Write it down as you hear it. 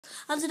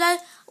And today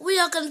we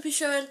are going to be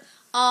showing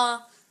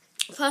our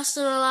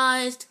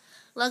personalised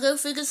Lego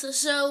figures.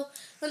 So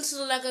went to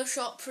the Lego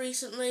shop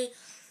recently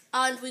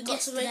and we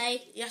got to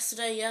make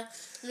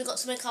and we got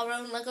to make our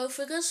own Lego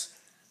figures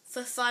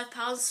for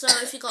 £5. So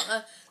if you got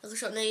a Lego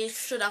shop near you,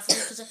 should have one,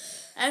 because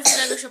every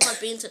Lego shop I've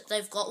been to,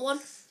 they've got one.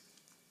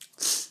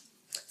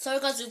 Sorry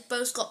guys, we've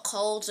both got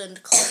colds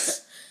and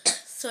coughs,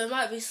 so we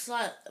might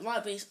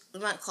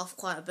cough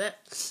quite a bit.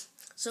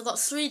 So I've got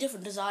 3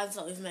 different designs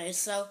that we've made.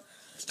 So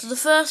the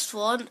first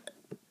one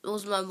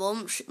was my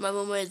mum. My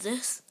mum made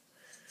this.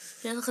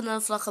 Yeah, looking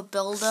like a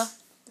builder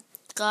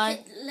guy.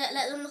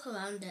 Let them look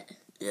around it.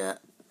 Yeah.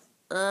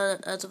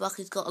 At the back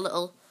he's got a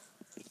little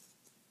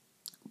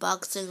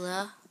bag thing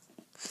there.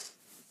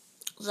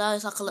 There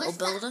he's like a little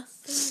builder.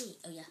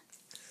 Oh yeah.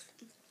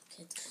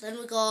 Okay. Then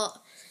we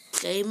got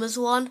Gamer's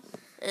one.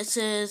 It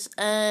is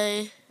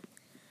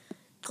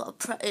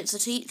it's a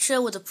teacher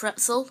with a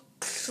pretzel.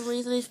 For some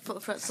reason he's put a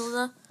pretzel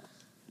there.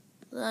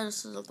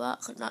 There's in the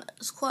back.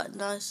 It's quite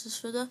nice, this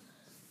figure.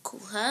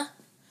 Cool hair.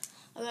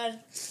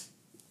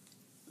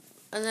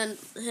 And then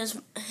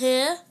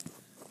here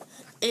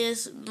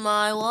is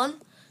my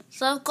one.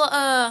 So I've got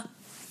a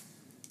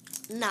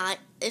knight.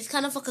 It's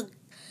kind of like a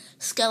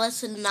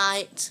skeleton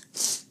knight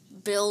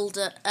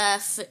builder,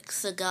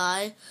 fixer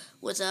guy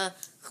with a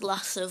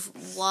glass of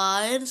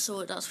wine.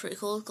 So that's pretty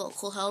cool. It's got a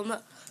cool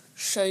helmet.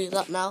 Show you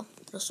that now,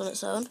 just on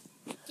its own.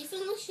 Do you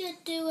think we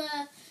should do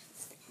a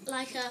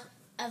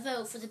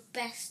vote for the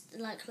best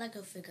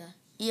Lego figure?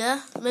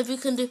 Yeah, maybe you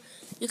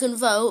can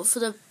vote for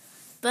the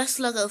best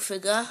Lego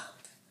figure.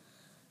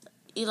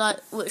 You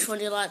like which one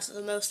you liked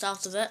the most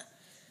out of it.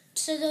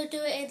 So they'll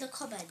do it in the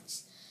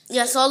comments.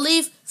 Yeah, so I'll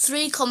leave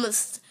 3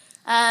 comments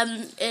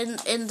in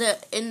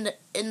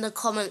the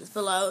comments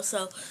below.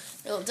 So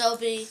there'll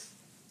be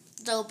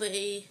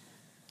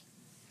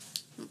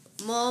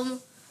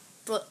Mum,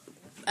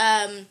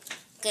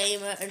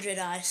 Gamer and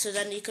Jedi. So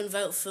then you can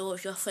vote for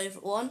what's your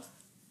favourite one.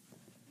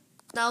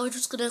 Now we're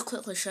just gonna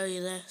quickly show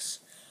you this.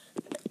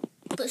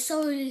 But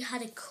sorry, we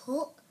had a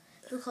cut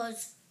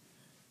because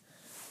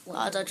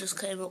That just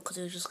came up because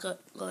it was just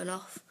going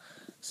off.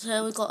 So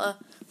here we've got a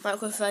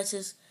Micro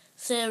Fighters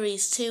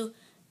Series 2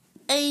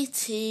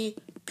 ATPT,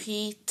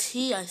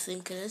 I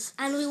think it is.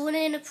 And we won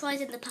it in a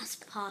prize in the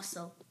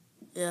parcel.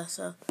 Yeah,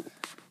 so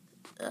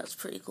that's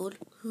pretty good.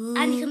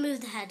 And you can move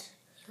the head.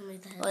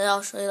 Oh yeah,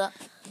 I'll show you that.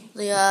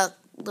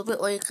 The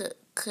bit where you can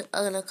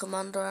a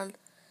commander and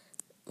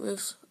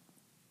moves.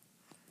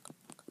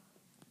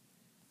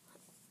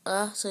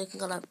 So you can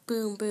go like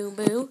boom, boom,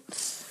 boom.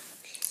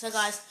 So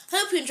guys,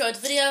 hope you enjoyed the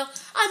video, and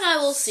I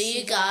will see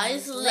you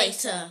guys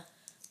later.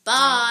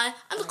 Bye.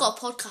 And we've got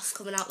a podcast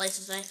coming out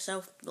later today,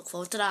 so look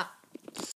forward to that.